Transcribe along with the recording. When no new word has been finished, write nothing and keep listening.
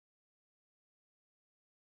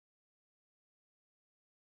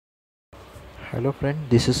Hello friend,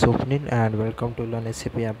 this is Swapnil and welcome to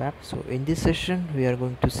Learnsapabap. So in this session we are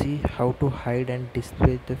going to see how to hide and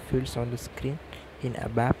display the fields on the screen in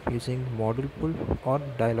abap using model pool or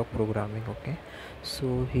dialog programming. Okay,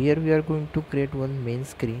 so here we are going to create one main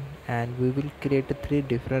screen and we will create three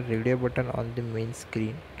different radio button on the main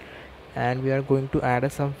screen, and we are going to add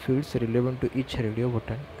some fields relevant to each radio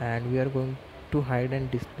button, and we are going to hide and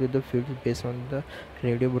display the fields based on the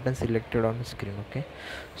radio button selected on the screen. Okay,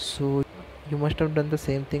 so you must have done the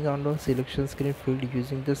same thing on the selection screen field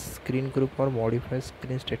using the screen group or modify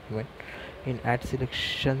screen statement in add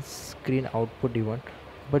selection screen output event,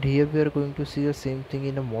 but here we are going to see the same thing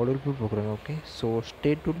in a model view program. Okay, so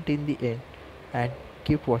stay tuned in the end and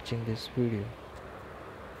keep watching this video.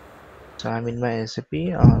 So I'm in my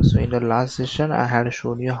recipe. So in the last session, I had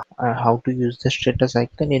shown you how to use the status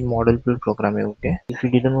icon in model build programming. Okay, if you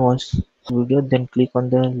didn't watch the video, then click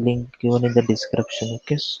on the link given in the description.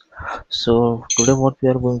 Okay, so today what we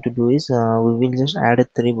are going to do is we will just add a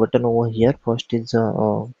three button over here. First is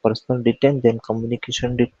personal detail, then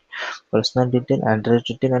communication detail, personal detail, address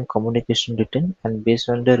detail, and communication detail. And based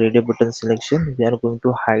on the radio button selection, we are going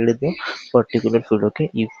to hide the particular field.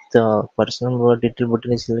 Okay, if the personal word detail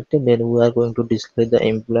button is selected, then we are going to display the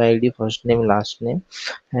employee ID, first name, last name,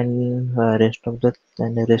 and rest of the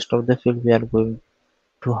field we are going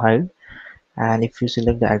to hide. And if you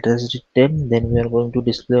select the address detail, then we are going to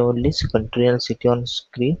display only country and city on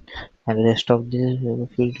screen, and rest of the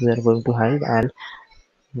field we are going to hide.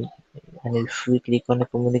 And if we click on the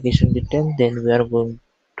communication detail, then we are going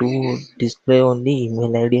to display only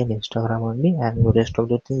email ID and Instagram only, and the rest of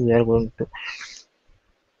the thing we are going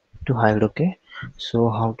to hide. Okay, so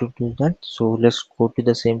how to do that? So let's go to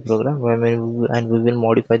the same program and we will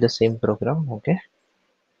modify the same program. Okay,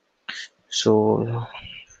 so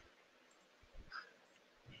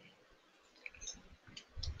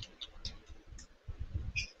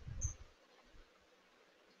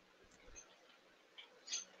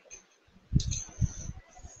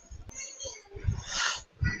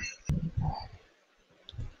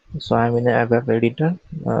I'm in the abap editor.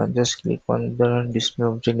 Just click on the display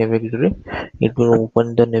object navigator. It will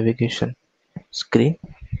open the navigation screen,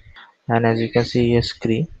 and as you can see here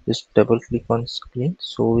screen, just double click on screen.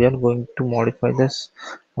 So we are going to modify this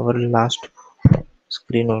our last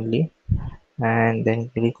screen only, and then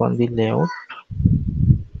click on the layout.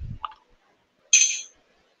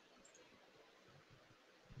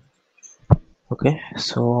 Okay,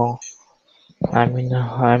 so I'm in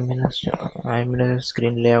a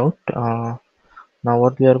screen layout. Now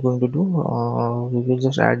what we are going to do, we will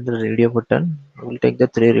just add the radio button. We'll take the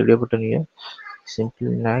three radio button here,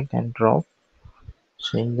 simply drag and drop,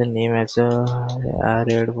 change the name as a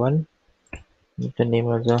red one, the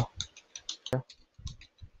name as a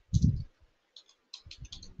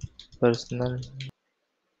personal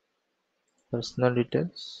personal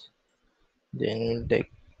details. Then we'll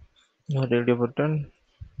take a radio button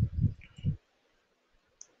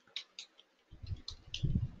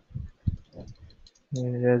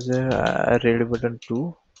as a radio button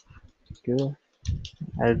 2. Okay,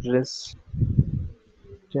 address.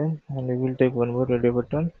 Okay, and we will take one more radio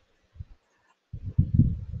button,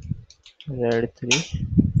 red 3.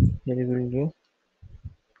 Here we will give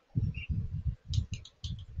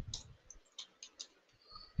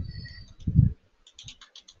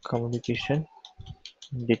communication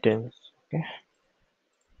details.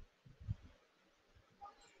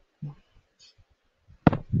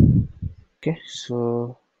 Okay,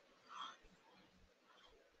 so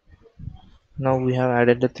now we have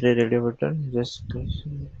added the three radio button. Just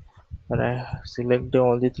select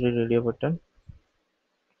all the three radio button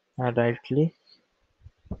and right click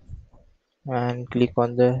and click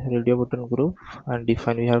on the radio button group and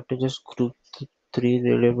define. We have to just group the three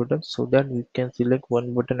radio buttons so that we can select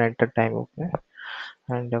one button at a time. Okay,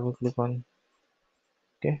 and double click on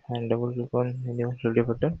any radio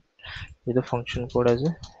button with the function code as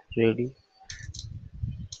a radio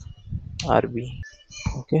rb.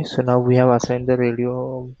 Okay, so now we have assigned the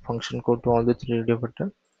radio function code to all the three radio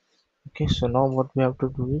button. Okay, so now what we have to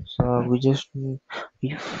do is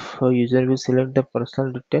if a user will select the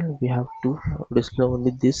personal detail, we have to display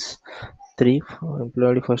only this three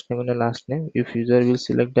employee first name and the last name. If user will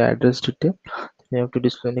select the address detail, we have to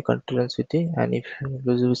display the country and city, and if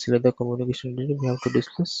user will select the communication detail, we have to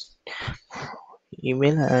display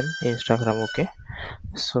email and Instagram. Okay,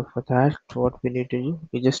 so for that what we need to do,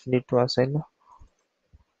 we just need to assign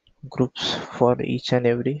groups for each and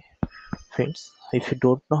every fields. If you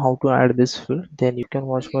don't know how to add this field, then you can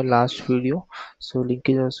watch my last video, so link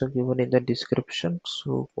is also given in the description.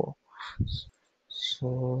 So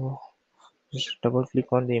Just double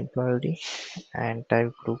click on the employee ID and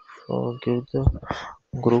type group. So give the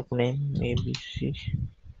group name ABC.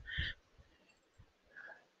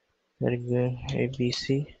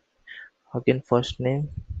 ABC. Again first name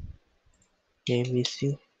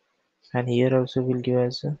ABC, and here also we'll give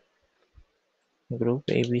as a group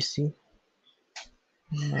ABC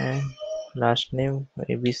and last name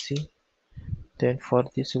ABC. Then for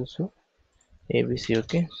this also ABC.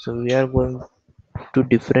 Okay, so we are going to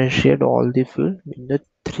differentiate all the field in the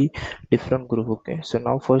three different group. Okay, so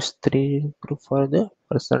now first three group for the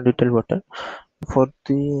personal detail button. For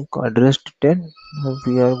the address detail,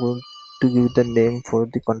 we are going to give the name for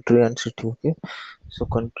the country and city. Okay, so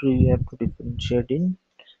country we have to differentiate in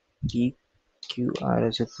EQR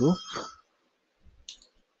as a group,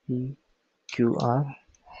 EQR,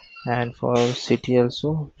 and for city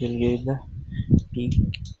also we'll give the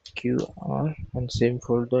PQR, and same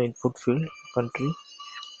for the input field country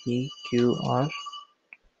PQR,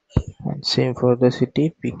 and same for the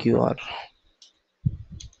city PQR.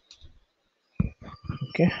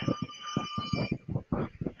 Okay,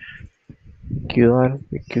 QR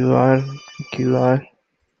PQR PQR.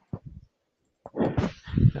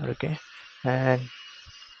 Okay, and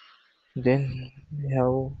then we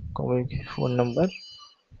have community phone number.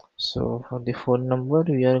 So for the phone number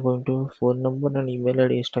we are going to phone number and email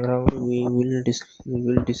and Instagram we will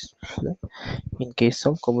display in case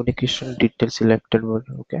of communication details selected word.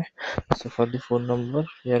 Okay, so for the phone number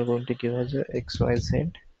we are going to give as a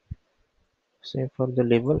XYZ. Same for the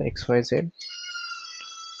label XYZ.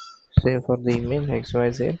 Same for the email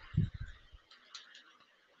XYZ.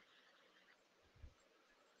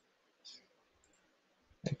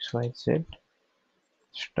 XYZ.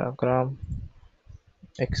 Instagram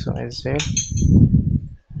XYZ,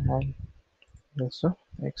 and also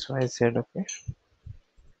XYZ. Okay,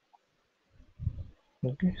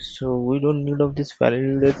 okay, so we don't need of this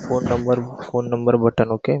validate phone number button.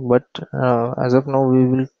 Okay, but as of now we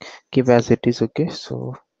will keep as it is. Okay,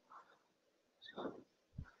 so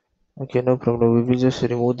okay, no problem, we will just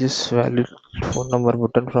remove this valid phone number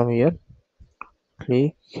button from here.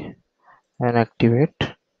 Click and activate.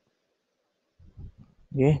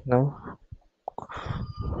 Okay, now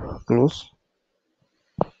close.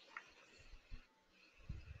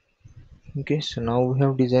 Okay, so now we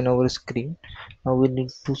have designed our screen. Now we need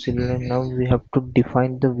to select, now we have to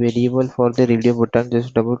define the variable for the radio button.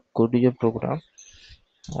 Just double go to your program,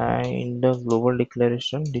 and in the global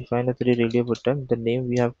declaration define the three radio button. The name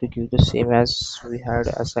we have to give the same as we had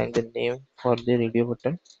assigned the name for the radio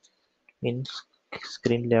button in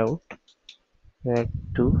screen layout, red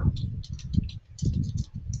 2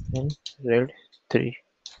 and red 3.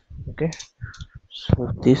 Okay,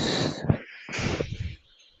 so this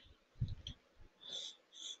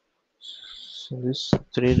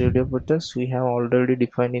three radio buttons we have already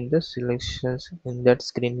defined in the selections in that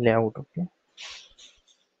screen layout. Okay,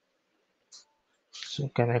 so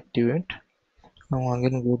can activate. Now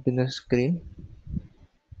again go to the screen.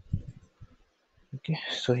 Okay,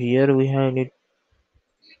 so here we have need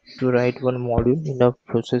to write one module in the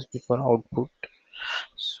process before output.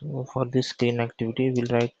 So for this screen activity we'll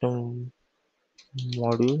write the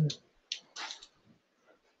module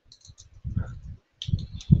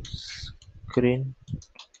screen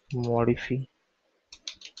modification.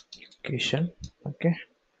 Okay,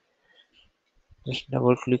 just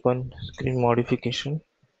double click on screen modification,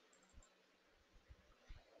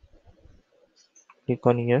 click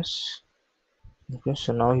on yes. Okay,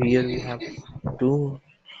 so now here we have to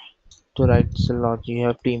write the logic. You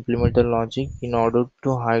have to implement the logic in order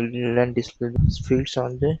to hide and display the fields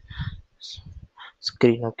on the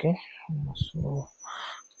screen. Okay, so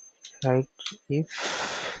write if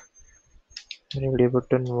radio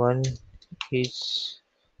button 1 is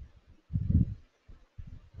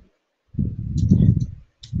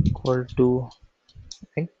equal to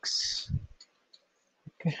x.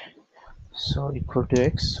 Okay, so equal to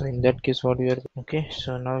x, so in that case what we are, okay,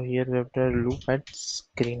 so now here we have to loop at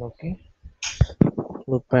screen. Okay,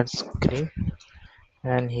 loop at screen,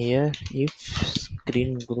 and here if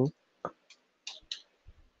screen group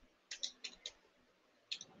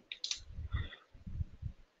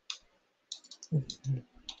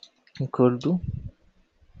equal to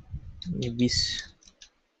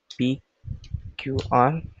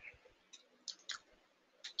PQR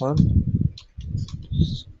on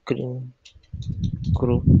screen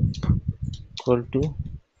group equal to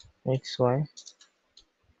XY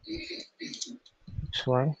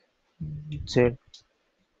Z.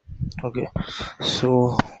 Okay,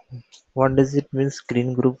 so what does it mean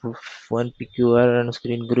screen group 1 PQR and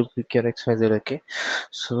screen group PQR XYZ? Okay,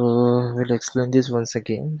 so we'll explain this once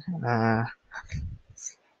again.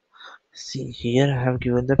 See here I have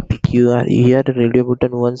given the PQR. Here the radio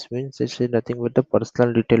button once means this is nothing but the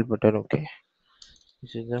personal detail button. Okay,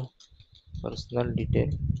 this is the personal detail.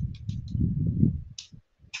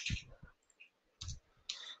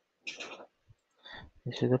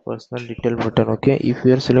 This is the personal detail button. Okay, if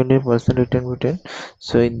we are selecting personal detail button,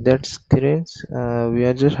 so in that screens we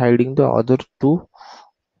are just hiding the other two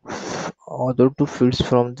fields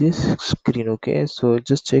from this screen. Okay, so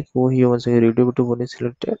just check over here once again. Radio button one is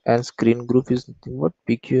selected and screen group is nothing but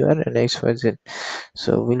PQR and XYZ.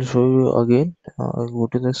 So we'll show you again. Go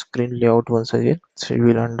to the screen layout once again, so you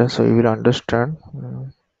will understand.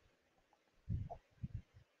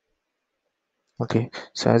 Okay,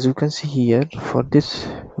 so as you can see here, for this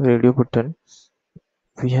radio button,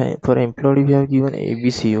 we have for employee we have given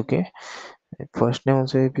ABC. Okay, first name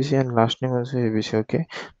also ABC and last name also ABC. Okay,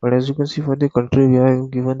 but as you can see for the country we have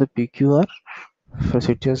given the PQR. For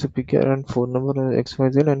city as a PQR and phone number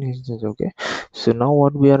XYZ and his name. Okay, so now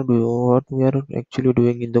what we are actually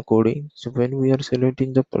doing in the coding. So when we are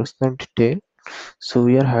selecting the personal detail, so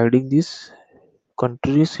we are hiding this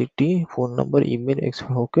country, city, phone number, email,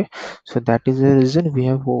 XYZ. Okay, so that is the reason we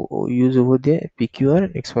have use over there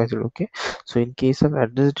PQR XYZ. Okay, so in case of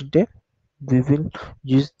address detail, we will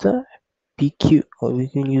use the PQ or we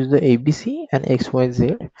can use the ABC and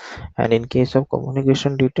XYZ, and in case of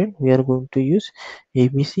communication detail we are going to use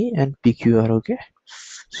ABC and PQR. Okay,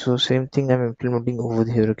 so same thing I'm implementing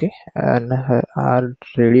over here. Okay, and our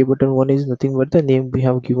radio button one is nothing but the name we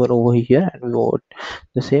have given over here, and we want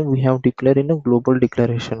the same we have declared in a global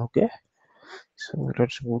declaration. Okay, so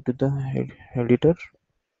let's go to the editor.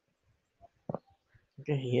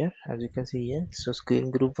 Okay, here as you can see here, so screen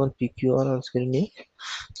group one PQR or screen name.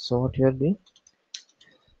 So what you are doing,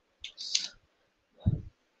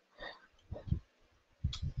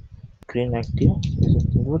 screen active is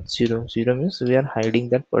nothing but zero means we are hiding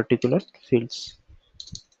that particular fields.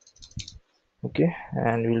 Okay,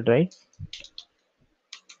 and we'll write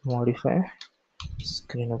modify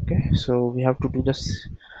screen. Okay, so we have to do the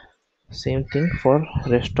same thing for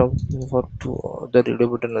rest of for the radio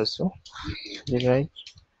button also. We write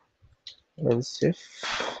else if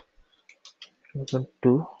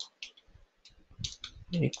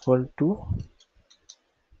equal to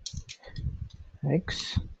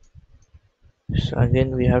x. So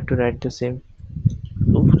again we have to write the same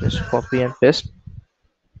loop, just copy and paste.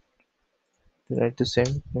 To write the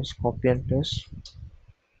same, just copy and paste.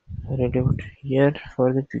 Radio button. Here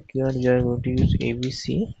for the PQR we are going to use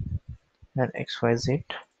ABC and XYZ.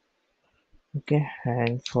 Okay,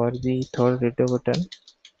 and for the third radio button,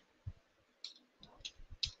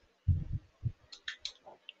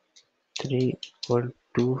 3 equal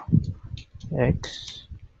to x.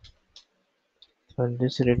 For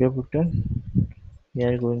this radio button we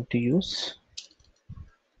are going to use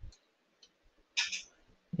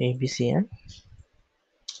ABC and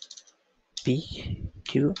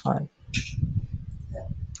PQR.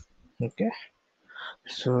 Okay,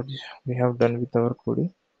 so we have done with our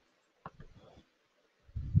coding.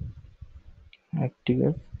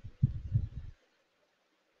 Activate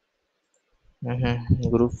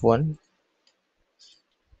group one,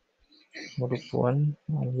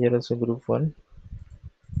 and here also group one.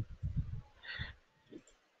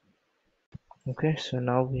 Okay, so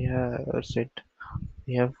now we have set,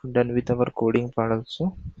 we have done with our coding part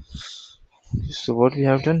also. So what we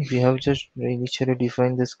have done, we have just initially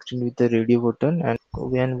defined the screen with the radio button, and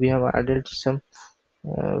when we have added some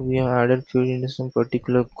we have added field into some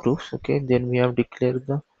particular groups. Okay, then we have declared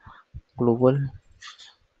the global,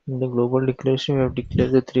 in the global declaration we have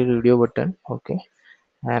declared the three radio button. Okay,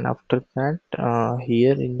 and after that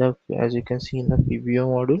here in the, as you can see in the PBO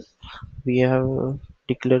module, we have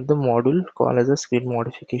declared the module called as a screen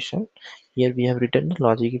modification. Here we have written the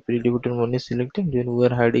logic if radio button one is selected, then we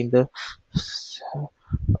are hiding the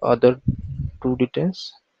other two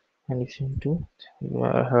details, and if you do, you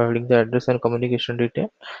are hiding the address and communication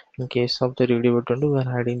detail. In case of the radio button 2, we are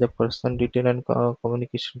hiding the person detail and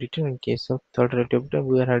communication detail. In case of third radio button,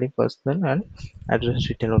 we are hiding person and address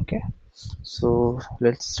detail. Okay, so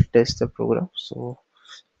let's test the program. So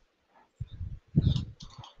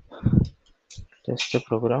test the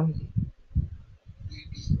program.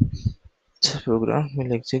 The program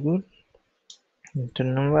will execute.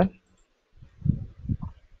 Internal one.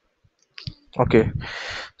 Okay,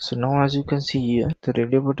 so now as you can see here, the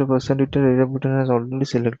radio button person detail radio button has already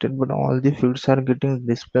selected, but all the fields are getting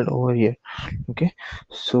displayed over here. Okay,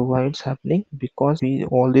 so why it's happening, because we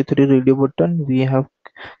all the three radio button we have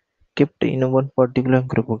kept in one particular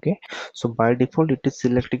group. Okay, so by default it is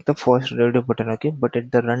selecting the first radio button. Okay, but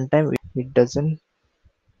at the runtime it doesn't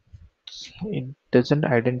it doesn't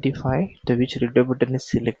identify the which reader button is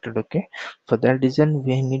selected. Okay, for that reason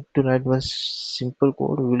we need to write one simple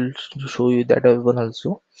code. We will show you that one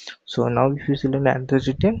also. So now if you select address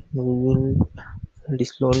written, we will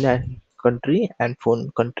display only country and phone,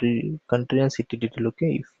 country and city detail.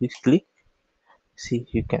 Okay, if we click, see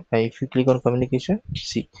you can if you click on communication,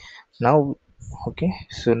 see now. Okay,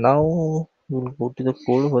 so now we'll go to the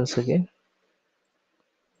code once again.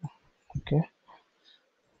 Okay,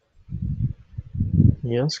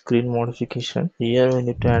 here screen modification. Here we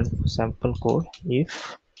need to add sample code.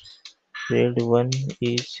 If read 1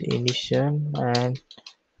 is initial and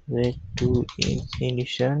read 2 is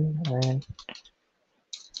initial and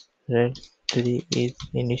read 3 is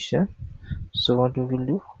initial, so what we will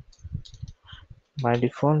do, by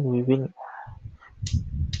default we will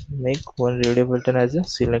make one radio button as a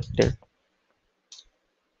selected.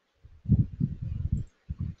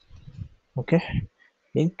 Okay,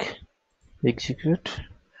 click execute.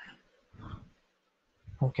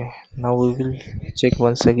 Okay, now we will check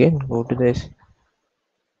once again. Go to this,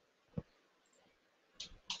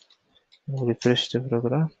 refresh the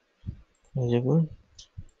program. Eligible,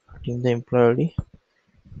 putting the employee ID.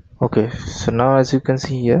 Okay, so now as you can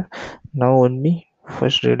see here, now only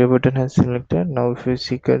first radio button has selected. Now if you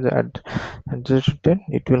seek the address written,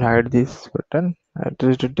 it will hide this button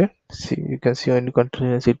address written. See, you can see only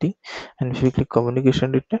country and city. And if you click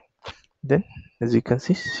communication written, then as you can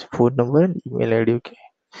see, phone number and email ID. Okay,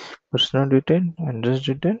 personal detail, address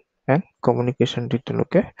detail, and communication detail.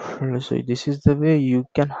 Okay, so this is the way you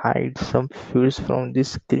can hide some fields from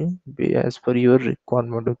this screen as per your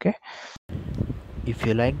requirement. Okay, If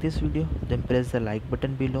you like this video, then press the like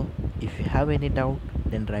button below. If you have any doubt,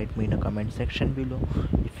 then write me in the comment section below.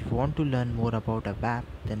 If you want to learn more about abap,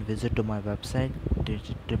 then visit to my website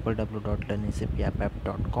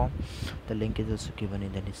www.learnsapabap.com. The link is also given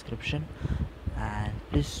in the description. And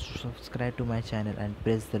please subscribe to my channel and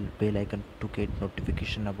press the bell icon to get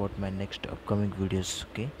notification about my next upcoming videos.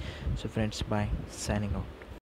 Okay, so friends, bye, signing out.